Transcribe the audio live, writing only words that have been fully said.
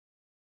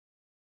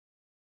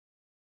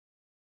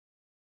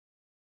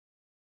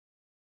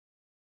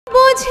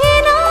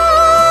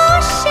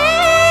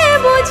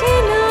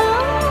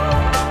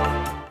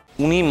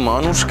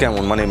মানুষ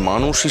কেমন, মানে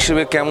মানুষ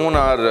হিসেবে কেমন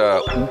আর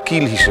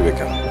উকিল হিসেবে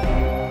কেমন?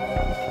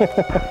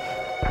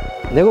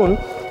 দেখুন,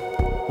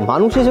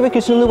 মানুষ হিসেবে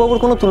কৃষ্ণেন্দুবাবুর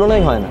কোনো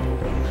তুলনাই হয় না,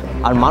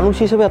 আর মানুষ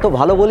হিসেবে এত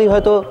ভালো বলেই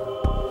হয়তো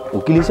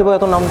উকিল হিসেবে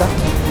এত নামটা।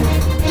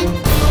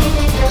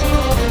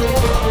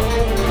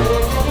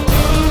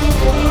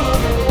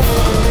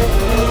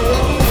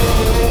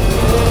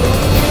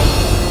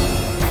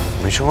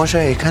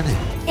 মেসোমশাই এখানে?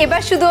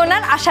 এবার শুধু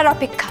ওনার আসার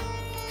অপেক্ষা।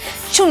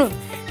 শুনুন,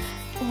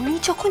 উনি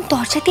যখন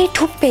দরজা দিয়ে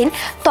ঢুকবেন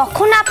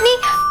তখন আপনি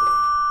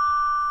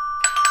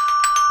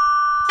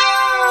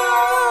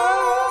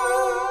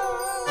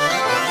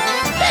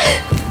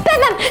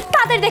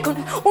তাদের দেখুন,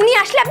 উনি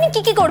আসলে আপনি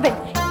কি কি করবেন?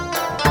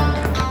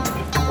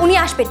 উনি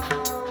আসবেন,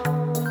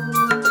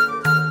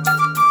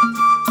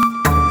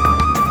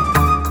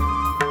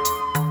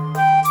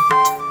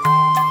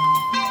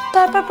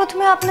 তারপর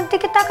প্রথমে আপনার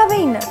দিকে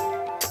তাকাবেই না,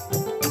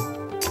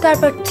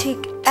 তারপর ঠিক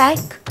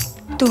 1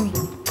 2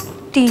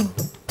 3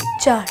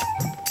 4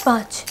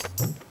 5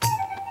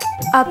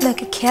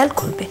 আপনাকে খেয়াল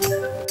করবে,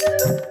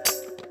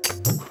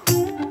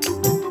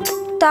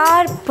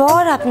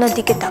 তারপর আপনার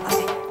দিকে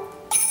তাকাবে,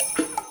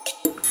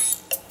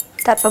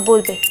 তারপর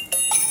বলবে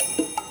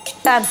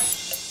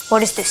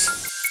হোয়াট ইজ দিস,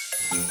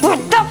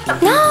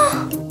 না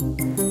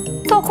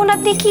তখন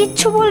আপনি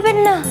কিচ্ছু বলবেন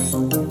না,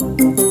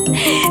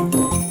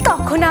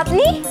 তখন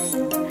আপনি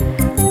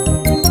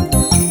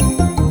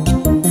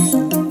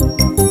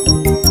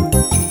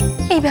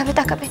এইভাবে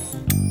তাকাবেন।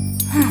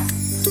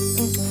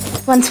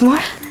 ওয়ান্স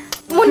মোর,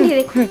 মন দিয়ে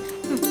দেখুন।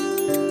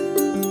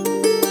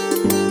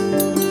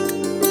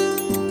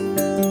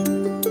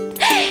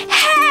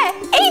 হ্যাঁ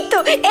এই তো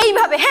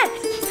এইভাবে। হ্যাঁ,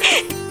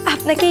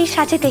 আপনাকে এই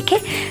সাজে দেখে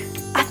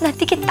আপনার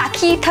দিকে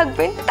তাকিয়ে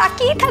থাকবেন,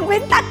 তাকিয়ে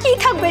থাকবেন, তাকিয়ে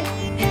থাকবেন।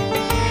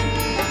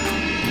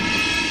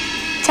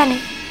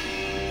 জানেন,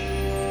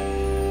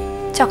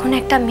 যখন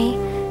একটা মেয়ে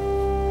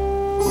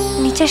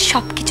নিজের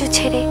সবকিছু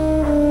ছেড়ে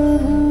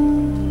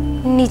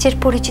নিজের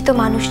পরিচিত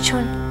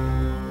মানুষজন,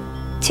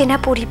 চেনা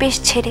পরিবেশ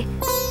ছেড়ে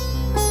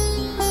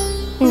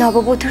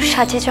নববধূর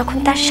সাজে যখন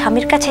তার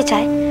স্বামীর কাছে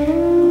যায়,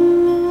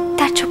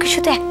 তার চোখে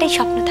শুধু একটাই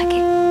স্বপ্ন থাকে,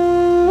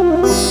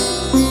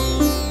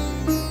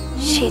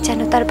 সে যেন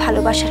তার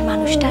ভালোবাসার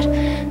মানুষটার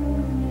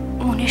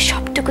মনের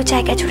সবটুকু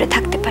জায়গা জুড়ে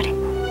থাকতে পারে।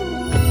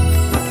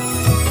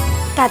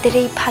 তাদের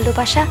এই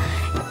ভালোবাসা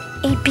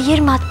এই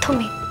বিয়ের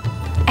মাধ্যমে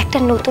একটা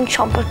নতুন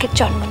সম্পর্কের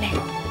জন্ম নেয়,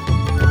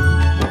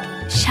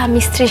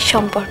 স্বামী স্ত্রীর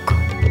সম্পর্ক,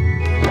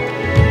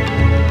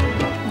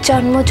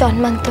 জন্ম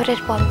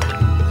জন্মান্তরের বন্ধন।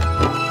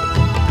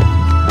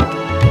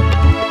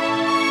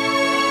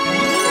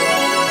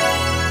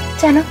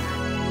 জানো,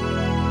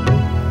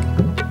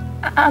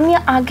 আমি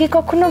আগে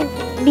কখনো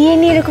বিয়ে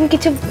নিয়ে এরকম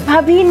কিছু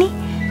ভাবিনি।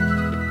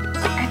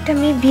 একটা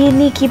মেয়ে বিয়ে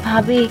নিয়ে কি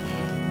ভাবে,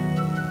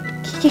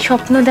 কি কি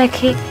স্বপ্ন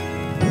দেখে,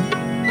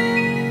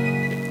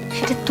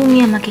 সেটা তুমি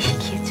আমাকে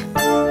শিখিয়েছো।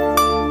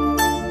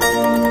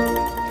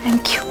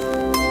 Thank you.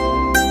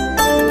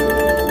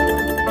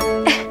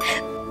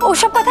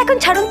 ওসব কথা এখন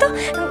ছাড়ুন তো।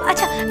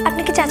 আচ্ছা,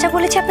 আপনাকে চাচা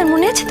বলেছে, আপনার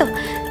মনে আছে তো?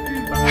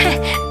 হ্যাঁ,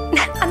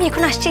 আমি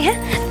এখন আসছি। হ্যাঁ,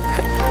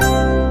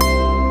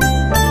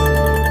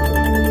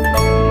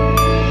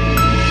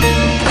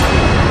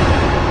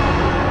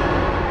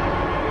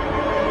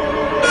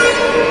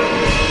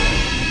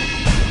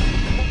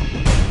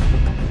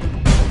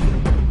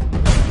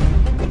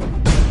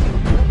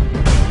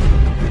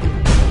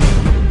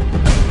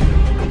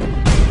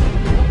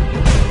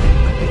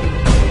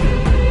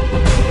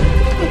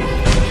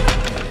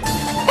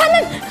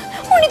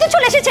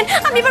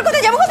 আমি এবার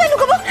কোথায় যাবো? কোথায়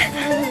লুকাবো?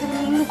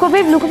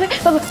 লুকোবে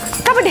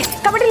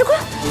কাবাডি লুকো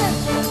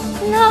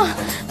না।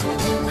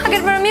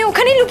 আগের বার আমি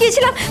ওখানেই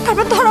লুকিয়েছিলাম,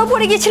 তারপর ধরাও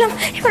পড়ে গিয়েছিলাম।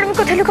 এবার আমি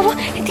কোথায় লুকাবো?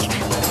 এদিকে।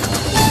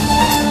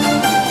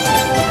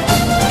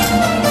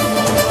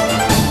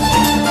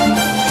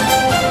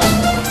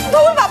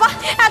 বাবা,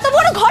 এত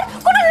বড় ঘর,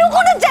 কোনো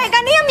লুকোনোর জায়গা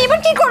নেই। আমি এবার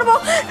কি করবো?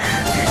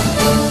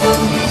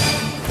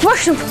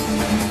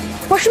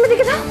 ওয়াশরুমের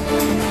দিকে যাও।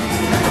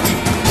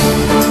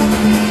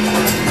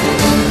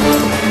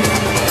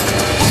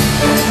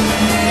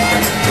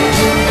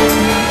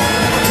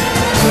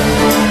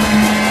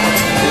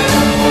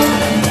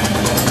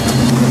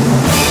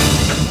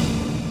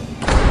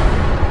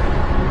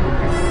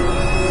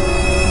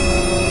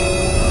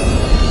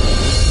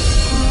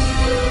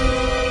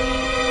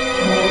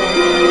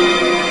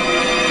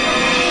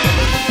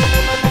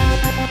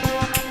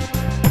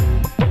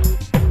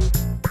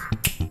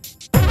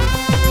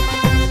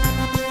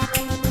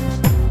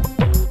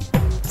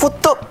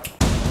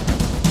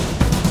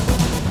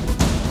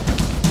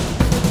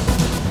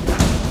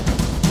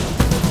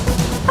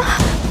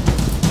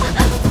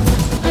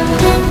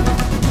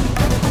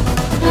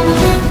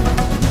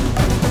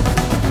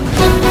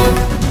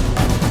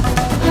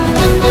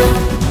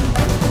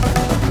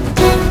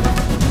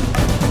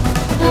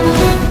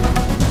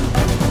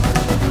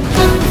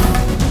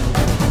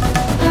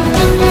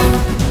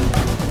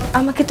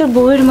 আমাকে তোর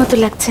বউয়ের মতো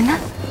লাগছে না?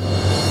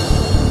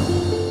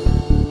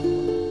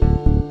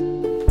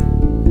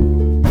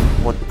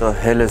 What the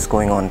hell is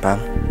going on, Pam?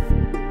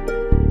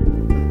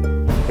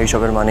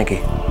 এইসবের মানে কি?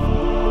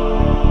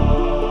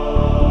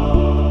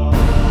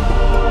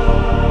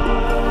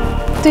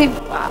 তুই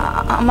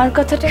আমার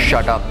কথাটা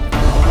শাট আপ।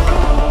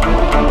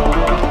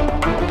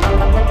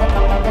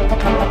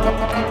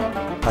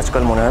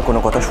 আজকাল মনে হয় কোনো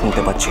কথা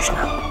শুনতে পাচ্ছিস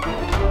না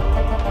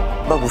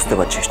বা বুঝতে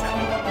পারছিস না।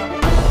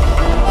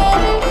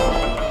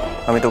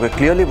 আমি তোকে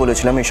ক্লিয়ারলি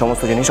বলেছিলাম এই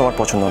সমস্ত জিনিস আমার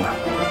পছন্দ না,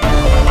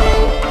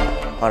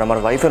 আর আমার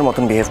ওয়াইফের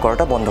মতন বিহেভ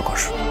করাটা বন্ধ কর।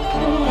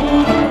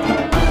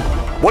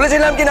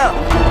 বলেছিলাম কি না?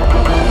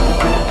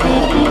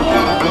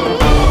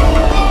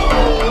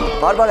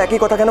 বারবার একই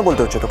কথা কেন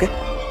বলতে হচ্ছে তোকে?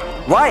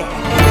 Why?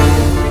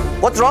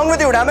 What's wrong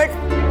with you, damn it?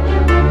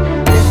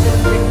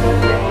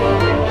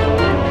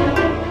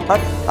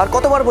 আর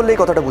কতবার বললে এই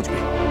কথাটা বুঝবি?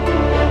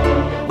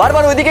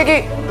 বারবার ওইদিকে কি?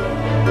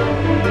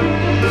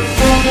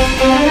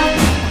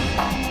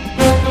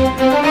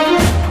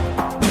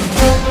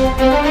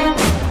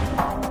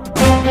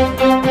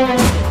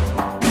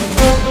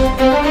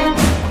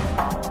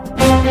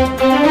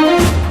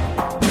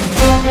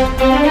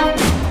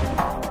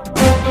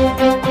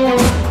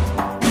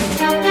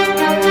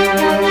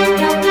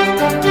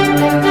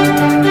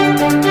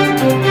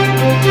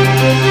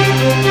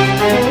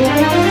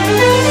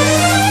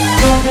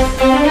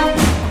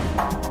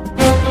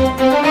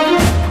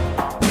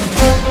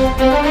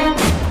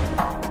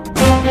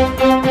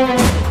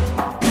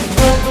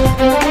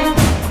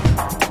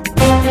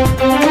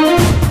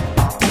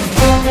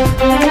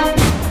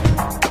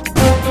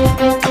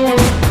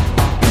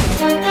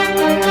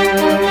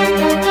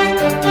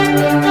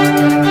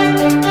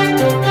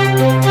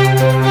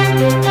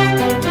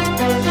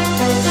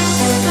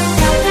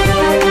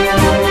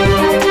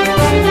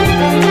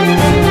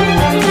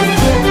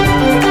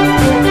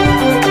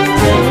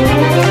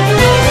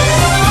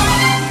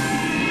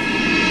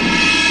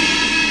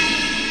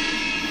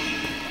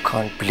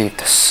 Can't believe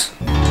this.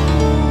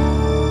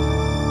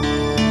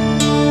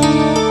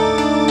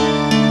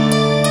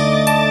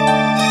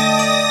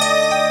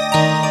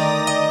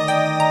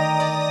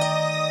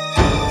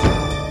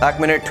 এক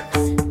মিনিট।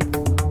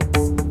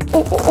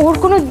 ওর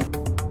কোনো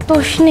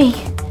দোষ নেই।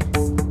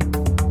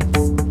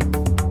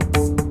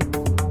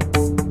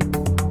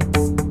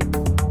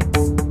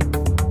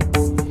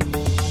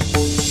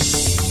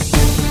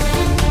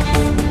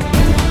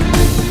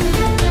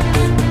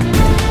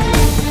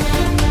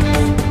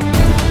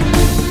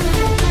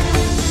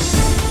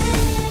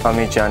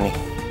 আমি জানি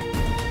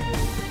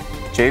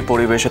যেই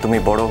পরিবেশে তুমি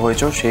বড়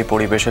হয়েছো সেই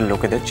পরিবেশের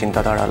লোকেদের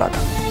চিন্তাধারা আলাদা।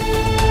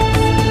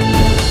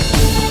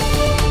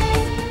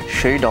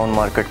 সেই ডাউন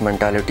মার্কেট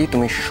মেন্টালিটি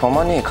তুমি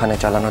সমানে এখানে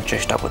চালানোর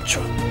চেষ্টা করছো।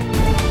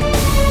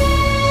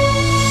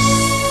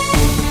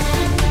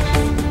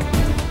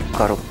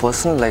 কারো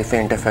পার্সোনাল লাইফে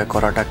ইন্টারফেয়ার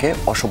করাটাকে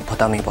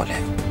অসভ্যতামি বলে,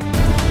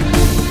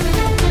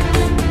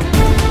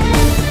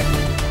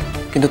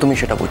 কিন্তু তুমি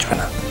সেটা বুঝবে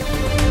না।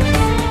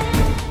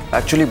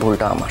 অ্যাকচুয়ালি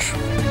ভুলটা আমার,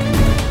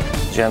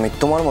 যে আমি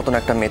তোমার মতন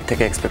একটা মেয়ে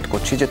থেকে এক্সপেক্ট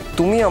করছি যে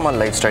তুমি আমার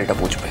লাইফস্টাইলটা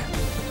বুঝবে।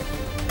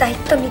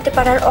 দায়িত্ব নিতে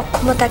পারার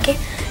অক্ষমতাকে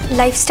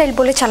লাইফস্টাইল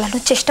বলে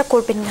চালানোর চেষ্টা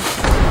করবেন না।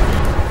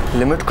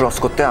 লিমিট ক্রস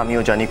করতে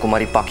আমিও জানি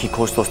কুমারী পাখি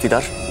ঘোষ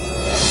দস্তিদার।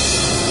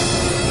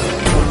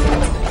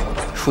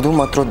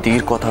 শুধুমাত্র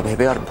দীর কথা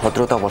ভেবে আর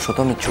ভদ্রতা বশত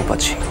আমি চুপ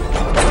আছি।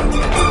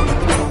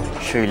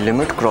 সেই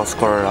লিমিট ক্রস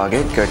করার আগে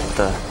get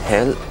the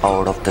hell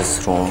out of this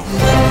room.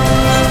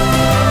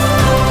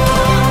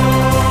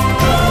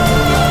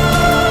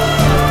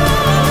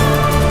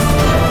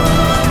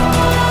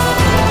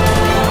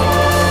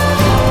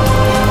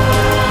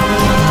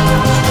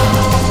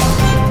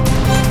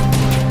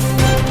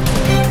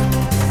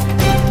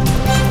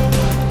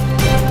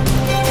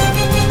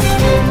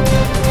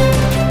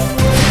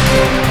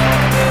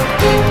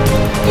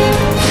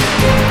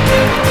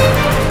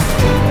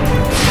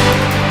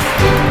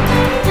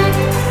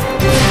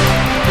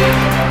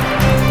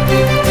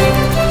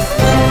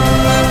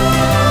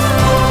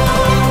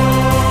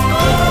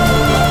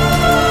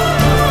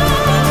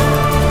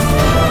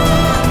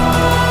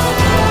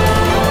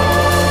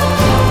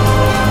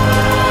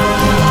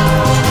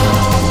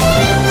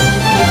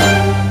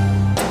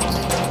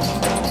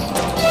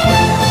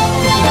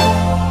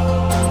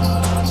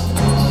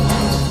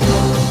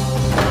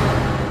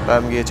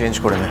 আমি গিয়ে চেঞ্জ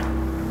করে নে।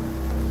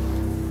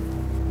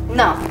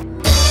 না,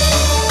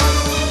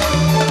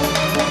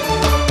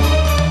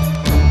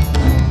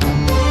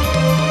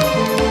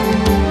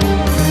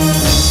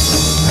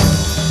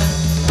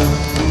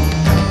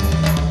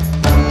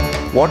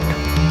 হোয়াট?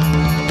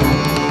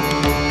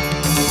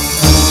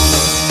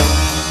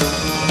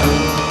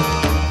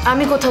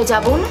 আমি কোথাও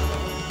যাব না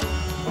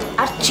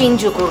আর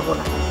চেঞ্জও করব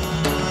না।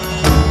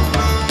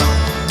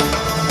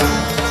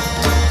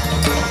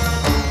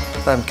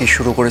 আমি কি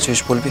শুরু করেছিস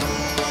বলবি?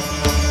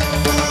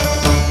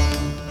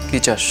 কি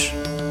চাস?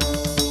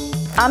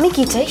 আমি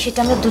কি চাই সেটা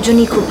আমরা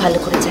দুজনেই খুব ভালো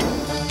করে জানি।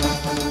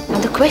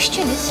 দ্য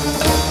কোয়েশ্চেন ইজ,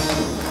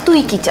 তুই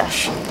কি চাস?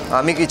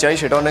 আমি কি চাই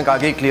সেটা অনেক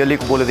আগেই ক্লিয়ারলি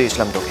বলে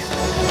দিয়েছিলাম তোকে।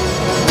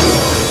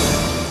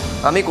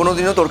 আমি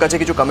কোনোদিনও তোর কাছে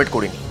কিছু কমিট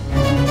করিনি।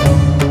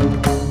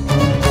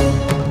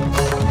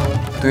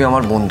 তুই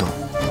আমার বন্ধু,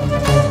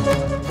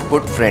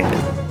 good friend,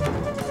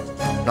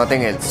 nothing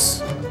else.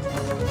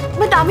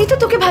 But আমি তো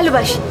তোকে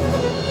ভালোবাসি।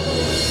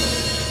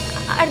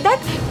 আর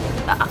দেখ,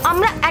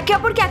 আমরা একে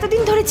অপরকে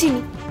এতদিন ধরে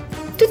চিনি,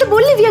 তুই তো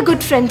বললি উই আর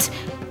গুড ফ্রেন্ডস,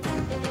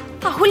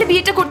 তাহলে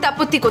বিয়েটা করতে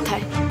আপত্তি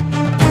কোথায়?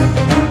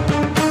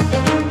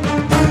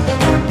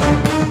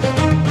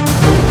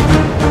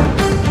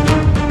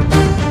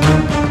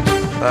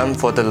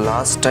 For the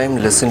last time,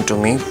 listen to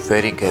me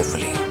very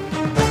carefully.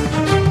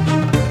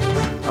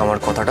 আমার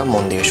কথাটা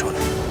মন দিয়ে শোন।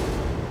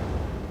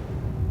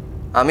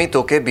 আমি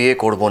তোকে বিয়ে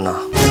করব না,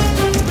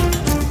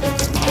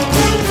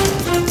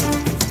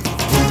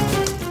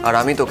 আর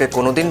আমি তোকে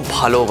কোনোদিন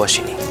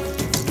ভালোবাসিনি।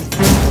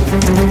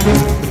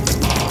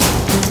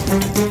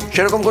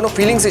 সেরকম কোনো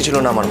ফিলিংসই ছিল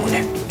না আমার মনে,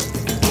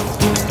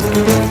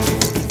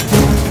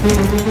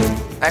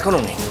 এখনো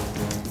নেই।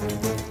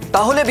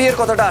 তাহলে বিয়ের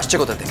কথাটা আসছে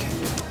কোথা থেকে?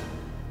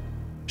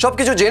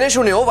 সবকিছু জেনে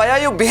শুনেও why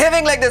are you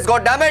behaving like this?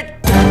 God damn it!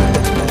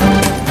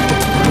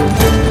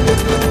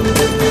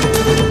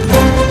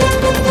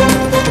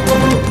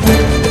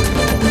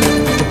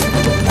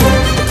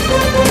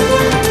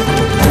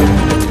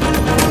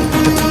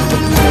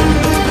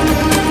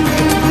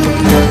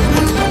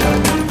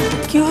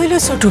 কি হইল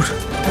ছোটুর?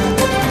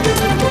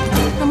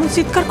 এমন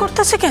চিৎকার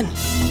করতেছে কেন?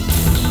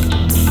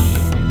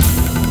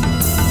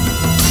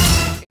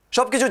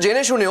 সবকিছু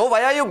জেনে শুনেও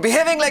why are you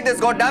behaving like this?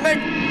 God damn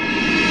it!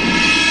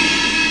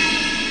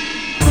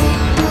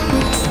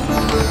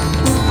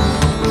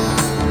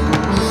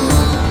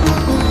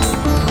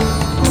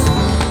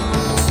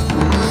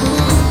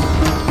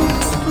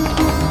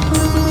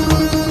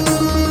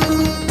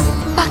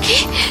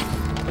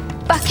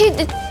 पाखी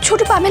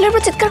छोटू पामेलार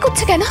पर चित्कार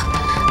करছে কেন?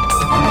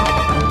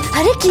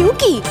 अरे क्यों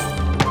की?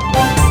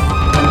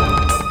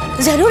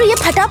 जरूर ये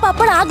फटा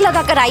पापड़ आग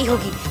लगा कर आई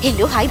होगी।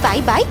 Hello hi bye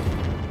bye.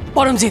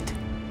 Paramjit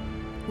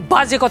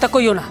बाजे কথা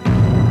কইও না।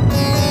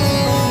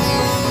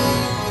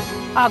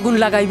 আগুন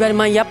লাগাইবার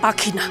মাইয়া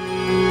পাখি না,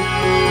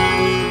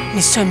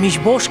 নিশ্চয়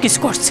মিশবোস কিস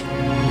করছে।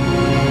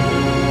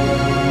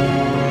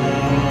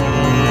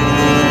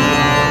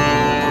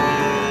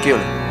 কি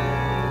হলো?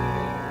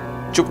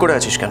 চুপ করে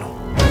আছিস কেন?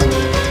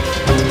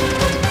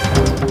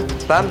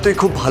 প্যাম, তুই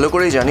খুব ভালো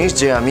করেই জানিস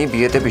যে আমি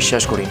বিয়েতে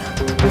বিশ্বাস করি না,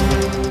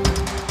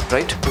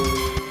 রাইট?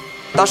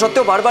 তা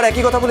সত্ত্বেও বারবার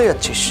একই কথা বলে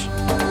যাচ্ছিস।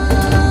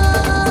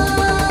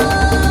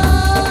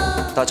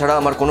 তাছাড়া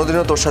আমার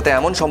কোনোদিনও তোর সাথে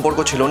এমন সম্পর্ক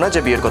ছিল না যে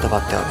বিয়ের কথা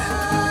ভাবতে হবে।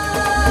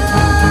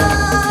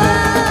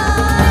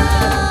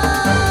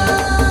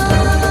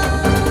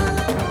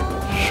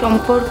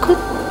 সম্পর্ক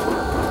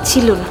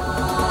ছিল না?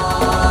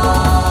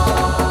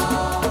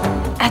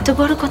 এত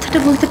বড় কথাটা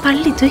বলতে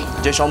পারলি তুই?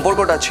 যে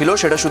সম্পর্কটা ছিল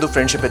সেটা শুধু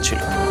ফ্রেন্ডশিপের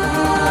ছিল।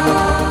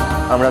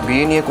 আমরা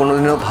বিয়ে নিয়ে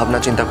কোনোদিনও ভাবনা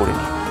চিন্তা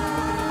করিনি।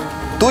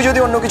 তুই যদি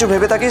অন্য কিছু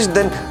ভেবে থাকিস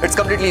দেন it's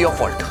completely your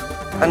fault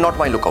and not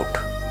my lookout.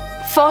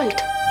 Fault?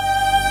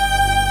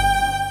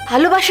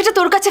 ভালোবাসাটা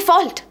তোর কাছে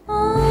ফল্ট?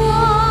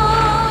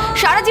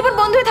 সারা জীবন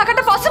বন্ধু হয়ে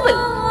থাকাটা পসিবল?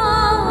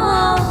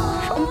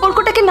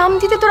 সম্পর্কটাকে নাম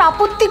দিতে তোর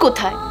আপত্তি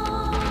কোথায়?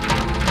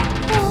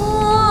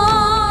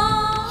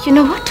 ইউ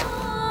নো হোয়াট,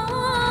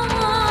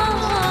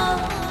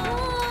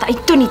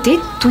 দায়িত্ব নিতে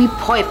তুই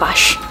ভয়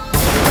পাস।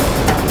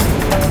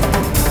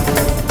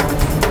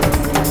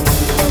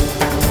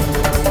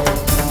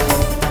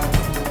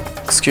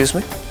 এক্সকিউজ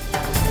মি,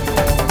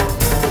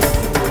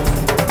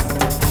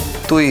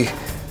 তুই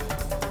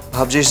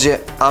ভাবছিস যে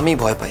আমি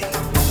ভয় পাই?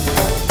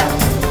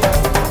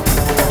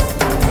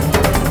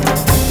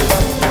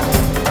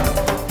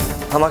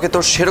 আমাকে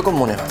তোর সেরকম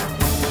মনে হয়।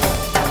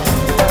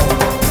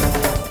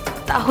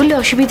 তাহলে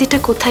অসুবিধাটা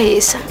কোথায়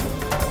এসা?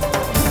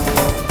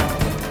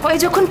 ভয়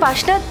যখন পাস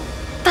না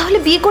তাহলে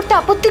বিয়ে করতে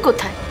আপত্তি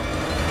কোথায়?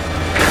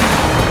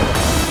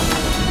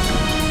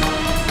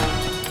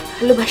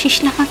 ভালোবাসিস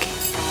না আমাকে?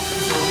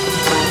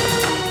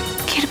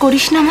 কেয়ার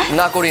করিস না আমায়?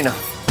 না, করি না।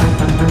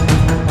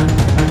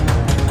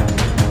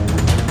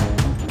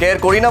 কেয়ার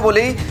করি না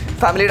বলেই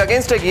ফ্যামিলির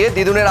अगेंस्टे গিয়ে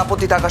দিদুনের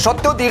আপত্তি থাকা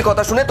সত্ত্বেও দির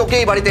কথা শুনে তোকে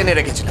এই বাড়িতে এনে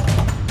রেখেছিলাম।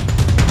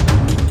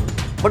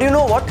 বাট ইউ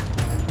নো হোয়াট,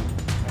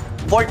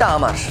 ফলটা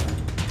আমার।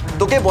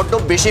 তোকে বড্ড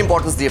বেশি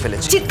ইম্পর্টেন্স দিয়ে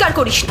ফেলেছি। চিৎকার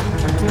করিস না।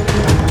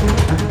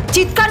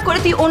 চিৎকার করে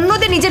তুই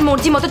অন্যদের নিজের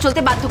মর্জি মতো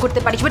চলতে বাধ্য করতে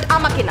পারিস, বাট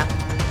আমাকে না।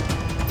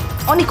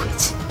 অনেক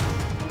হয়েছে,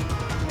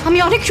 আমি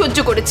অনেক সহ্য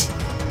করেছি,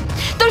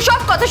 তোর সব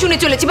কথা শুনে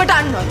চলেছি, বাট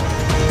আর নয়।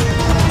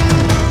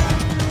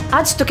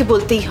 আজ তোকে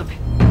বলতেই হবে,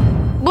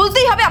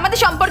 বলতেই হবে আমাদের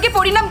সম্পর্কে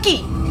পরিণাম কি।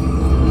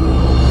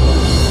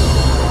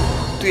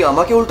 তুই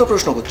আমাকে উল্টো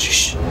প্রশ্ন করছিস?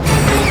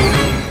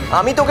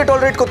 আমি তোকে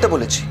টলারেট করতে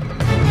বলেছি?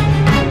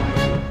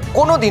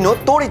 কোনোদিনও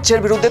তোর ইচ্ছের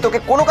বিরুদ্ধে তোকে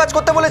কোনো কাজ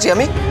করতে বলেছি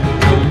আমি?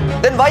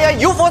 Then why are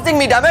you forcing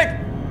me, damn it?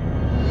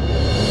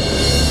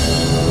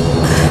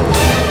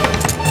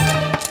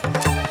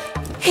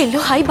 Hello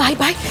hi bye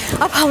bye.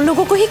 अब हम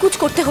लोगों को ही कुछ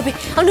करते होबे।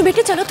 अनु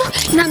बेटे चलो तो।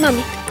 ना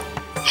मामी,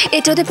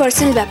 এটা ওদের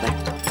পার্সোনাল ব্যাপার,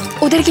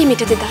 ওদেরকেই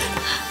মিটাতে দাও।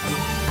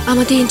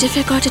 আমাদের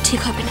ইন্টারফেয়ার করাটা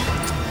ঠিক হবে না।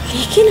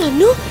 लेकिन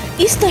अनु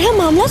इस तरह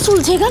मामला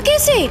सुलझेगा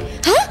कैसे?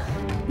 हाँ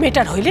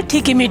মেটার হইলে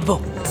ঠিকই মিটবো,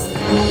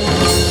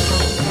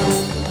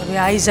 তবে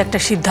আইজ একটা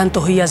সিদ্ধান্ত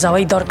হইয়া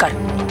যাওয়াই দরকার।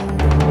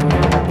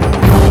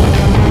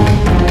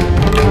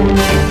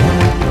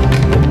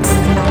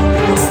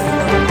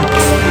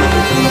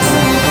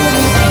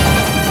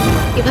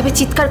 এভাবে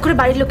চিৎকার করে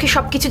বাড়ির লোককে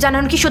সবকিছু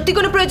জানানো কি সত্যি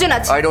কোনো প্রয়োজন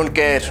আছে? আই ডোন্ট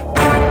কেয়ার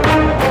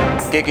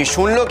কে কি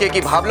শুনলো কে কি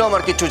ভাবলো,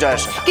 আমার কিচ্ছু যায়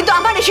আসে না। কিন্তু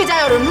আমার এসে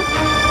যায় অরণ্য।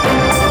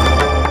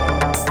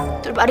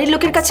 তোর বাড়ির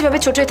লোকের কাছে ভাবে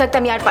ছোট হয়ে থাকতে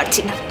আমি আর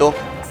পারছি না। তো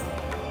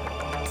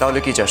তাহলে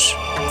কি চাস?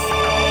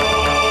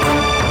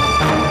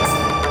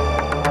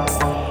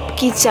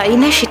 কি চাই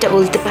না সেটা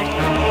বলতে পারি।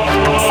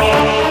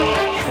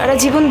 সারা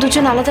জীবন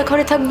দুজন আলাদা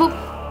ঘরে থাকবো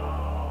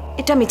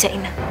এটা আমি চাই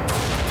না।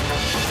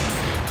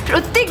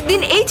 প্রত্যেক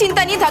দিন এই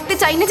চিন্তা নিয়ে থাকতে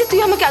চাই না যে তুই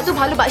আমাকে এত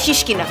ভালোবাসিস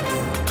কিনা।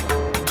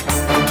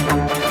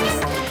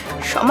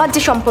 সমাজ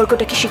যে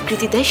সম্পর্কটাকে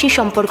স্বীকৃতি দেয় সেই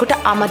সম্পর্কটা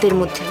আমাদের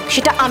মধ্যে,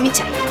 সেটা আমি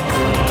চাই।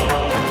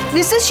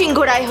 মিসেস সিংহ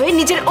রায় হয়ে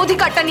নিজের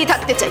অধিকারটা নিয়ে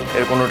থাকতে চাই।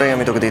 এর কোনোটাই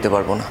আমি তোকে দিতে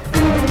পারবো না,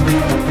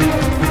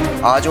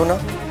 আজও না,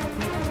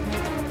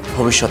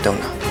 ভবিষ্যতেও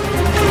না।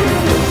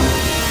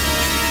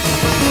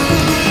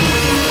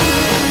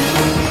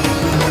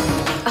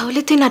 তাহলে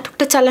তুই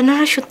নাটকটা চালানোর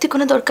আর সত্যি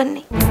কোনো দরকার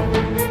নেই।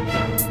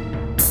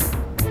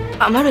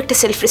 আমারও একটা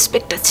সেলফ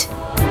রেসপেক্ট আছে।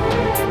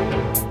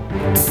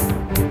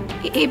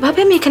 এইভাবে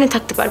আমি এখানে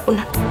থাকতে পারবো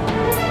না।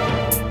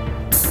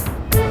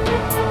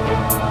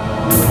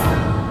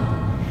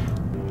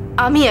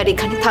 আমি আর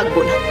এখানে থাকবো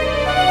না।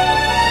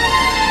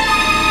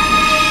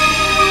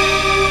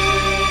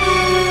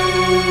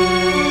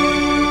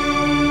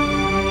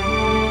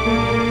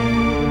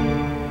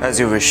 As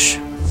you wish.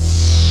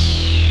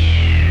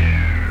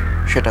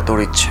 সেটা তোর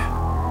ইচ্ছে।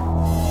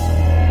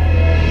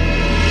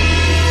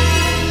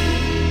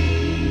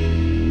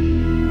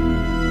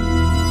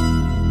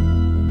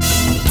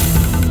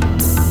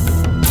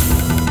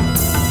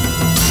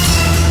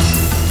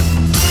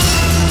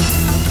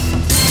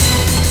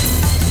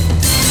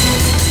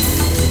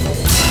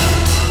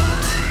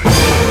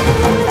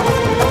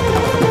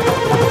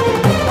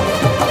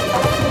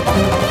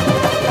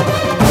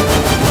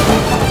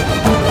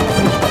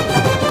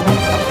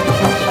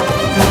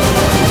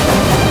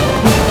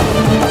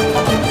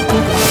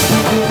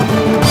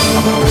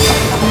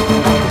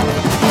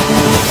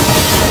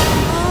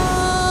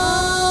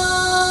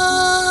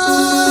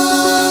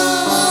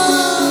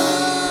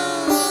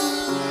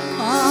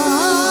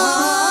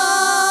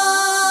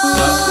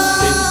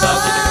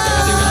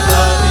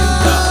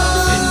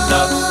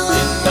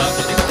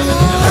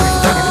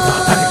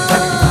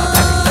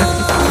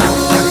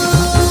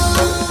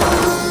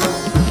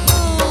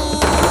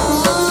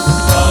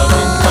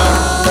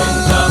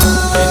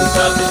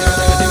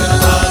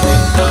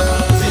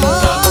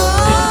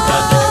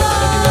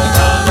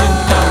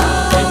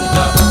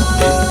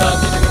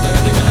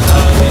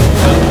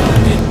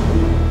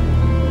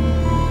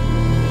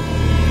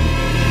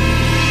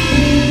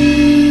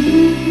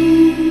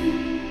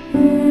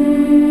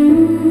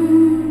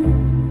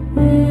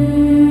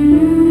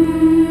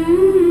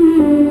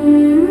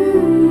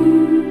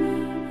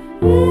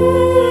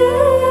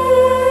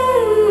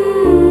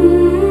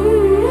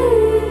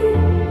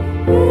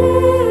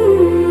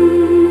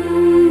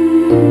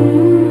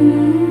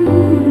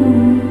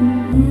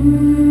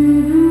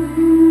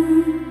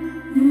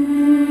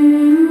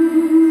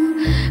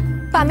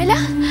 পামেলা,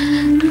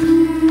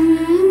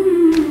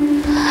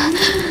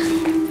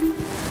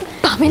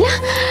 পামেলা,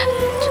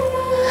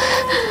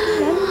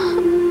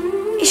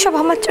 এসব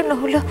আমার জন্য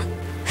হলো।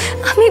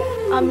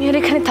 আমি আর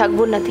এখানে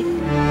থাকবো না দি।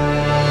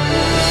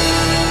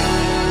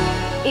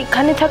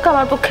 এখানে থাকা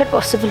আমার পক্ষে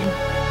পসিবল না।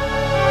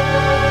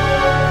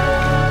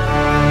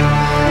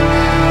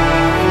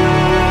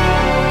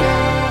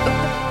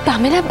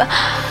 পামেলা,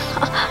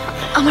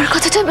 আমার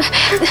কথাটা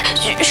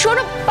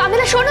শোনো।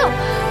 পামেলা শোনো,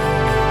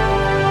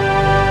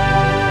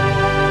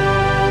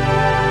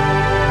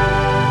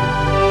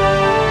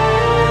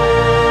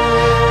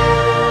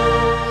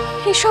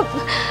 এসব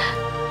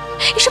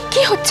এসব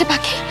কি হচ্ছে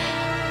পাখি?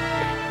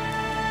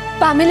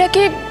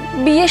 পামেলাকে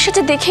বিয়ের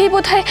সাথে দেখেই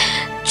বোধহয়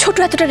ছোট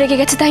এতটা রেগে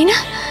গেছে, তাই না?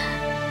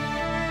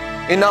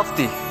 এনাফ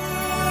দি।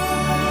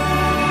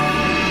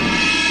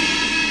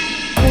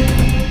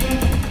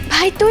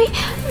 ভাই তুই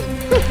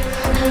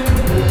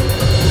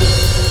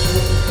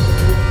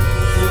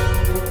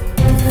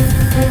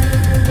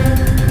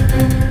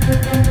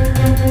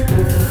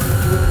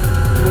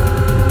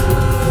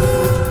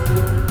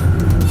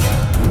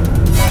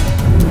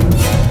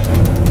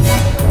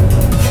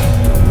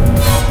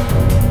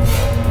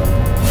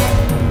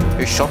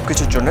এই সব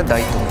কিছুর জন্য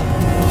দায়িত্ব।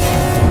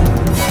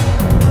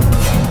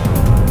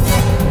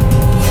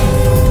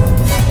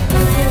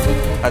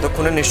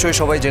 এতক্ষণে নিশ্চয়ই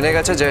সবাই জেনে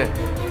গেছে যে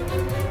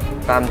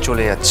প্যাম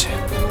চলে যাচ্ছে,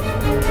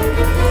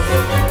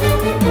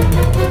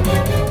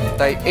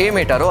 তাই এই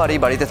মেয়েটারও আর এই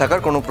বাড়িতে থাকার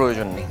কোনো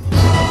প্রয়োজন নেই।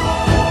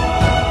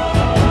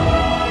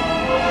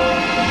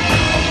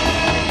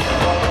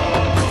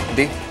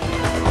 দি,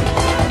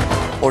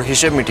 ওর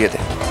হিসেব মিটিয়ে দে,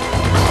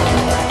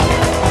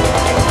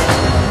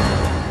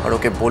 আর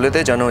ওকে বলে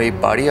দে যেন এই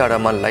বাড়ি আর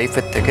আমার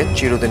লাইফের থেকে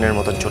চিরদিনের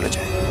মতন চলে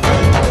যায়।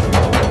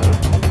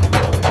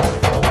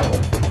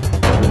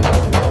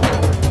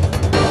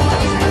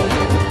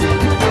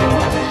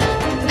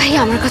 ভাই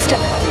আমার কথাটা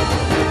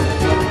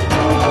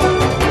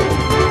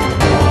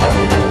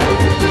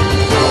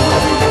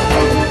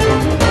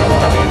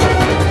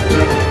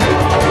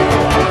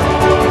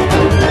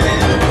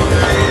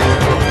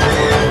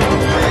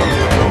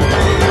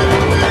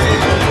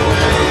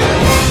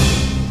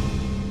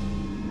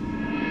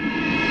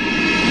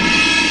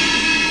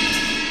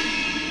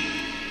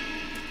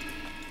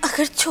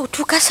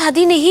छोटू का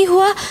शादी नहीं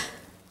हुआ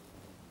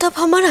तब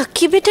हमारा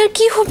अक्की बेटर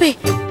की होबे?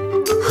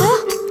 हाँ,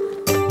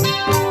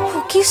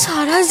 वो की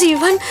सारा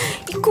जीवन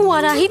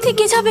कुंवारा ही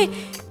থেকে যাবে।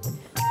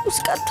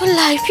 उसका तो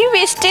लाइफ ही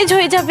वेस्टेज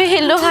হয়ে যাবে।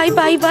 Hello hi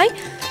bye bye.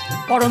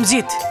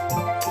 Paramjit,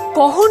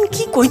 কখন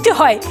কি কইতে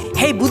হয়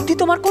হে বুদ্ধি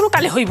তোমার কোনো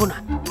কালে হইব না।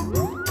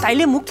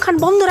 তাইলে মুখখান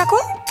বন্ধ রাখো।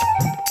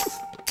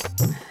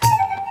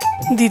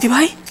 দিদি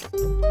ভাই,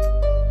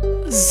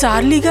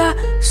 জারলিগা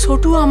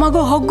ছোটু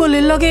আমাগো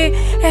হগলের লগে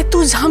এত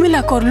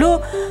ঝামেলা করলো,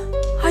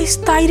 আইস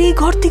তাইরে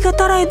ঘর থেকে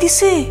তাড়ায়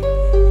দিছে।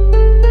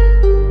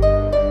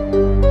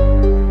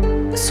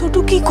 ছোটু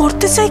কি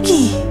করতে চায় কি?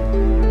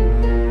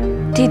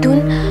 দিদুন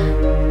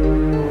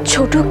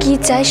ছোট কি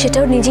চায়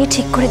সেটাও নিজেই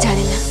ঠিক করে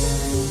জানে না,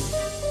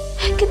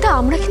 কিন্তু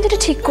আমরা কিন্তু এটা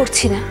ঠিক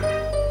করছি না।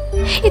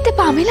 এতে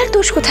পামেলার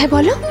দোষ কোথায়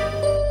বলো?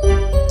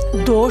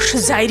 দোষ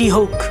যাইরি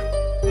হোক,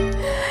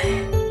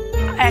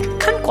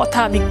 একখান কথা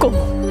আমি কম,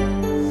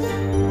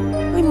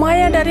 ওই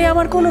মায়াডারে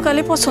আমার কোনো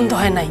কালে পছন্দ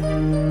হয় নাই।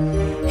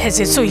 হ্যাঁ,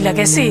 যে চইলা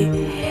গেছে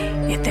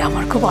এতে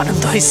আমার খুব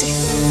আনন্দ হয়েছে।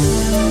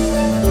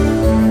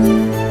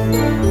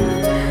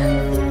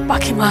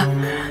 পাখিমা,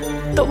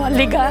 তোমার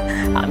লেগা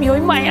আমি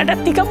ওই মায়াডার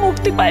থেকে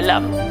মুক্তি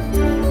পাইলাম,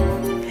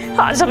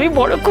 আজ আমি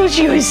বড়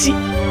খুশি হয়েছি।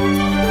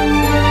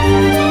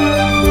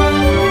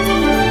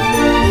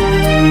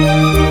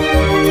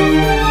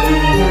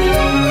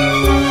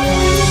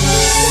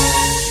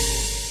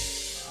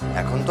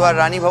 এখন তো আর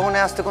রানী ভবনে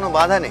আসতে কোনো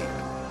বাধা নেই,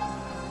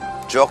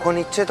 যখন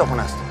ইচ্ছে তখন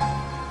আসতে।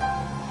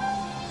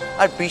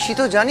 আর পিসি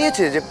তো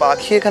জানিয়েছে যে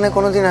পাখি এখানে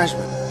কোনোদিন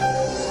আসবে।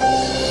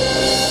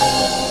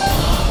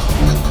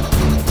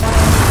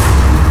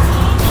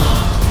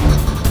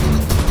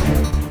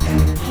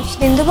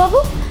 কৃষ্ণেন্দু বাবু,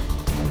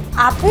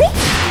 আপনি?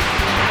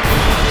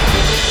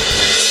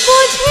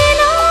 বোঝে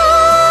না,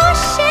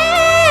 সে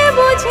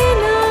বোঝে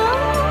না।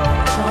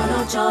 চলো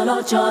চলো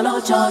চলো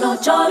চলো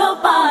চলো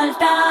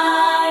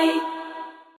পাল্টাই।